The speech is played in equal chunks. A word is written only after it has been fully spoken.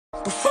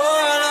Before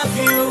I love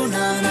you,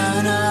 na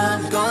na na,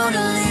 I'm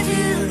gonna leave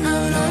you, na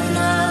na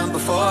na.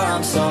 Before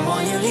I'm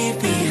someone you leave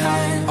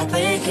behind, I'll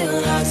break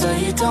your heart so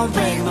you don't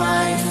break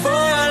mine. Before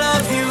I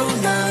love you,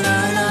 na na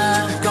na,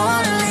 I'm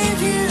gonna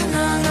leave you,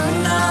 na na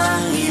na.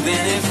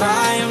 Even if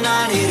I am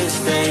not here to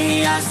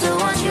stay, I still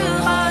want your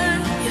heart.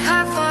 Your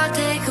heart for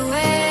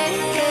takeaway.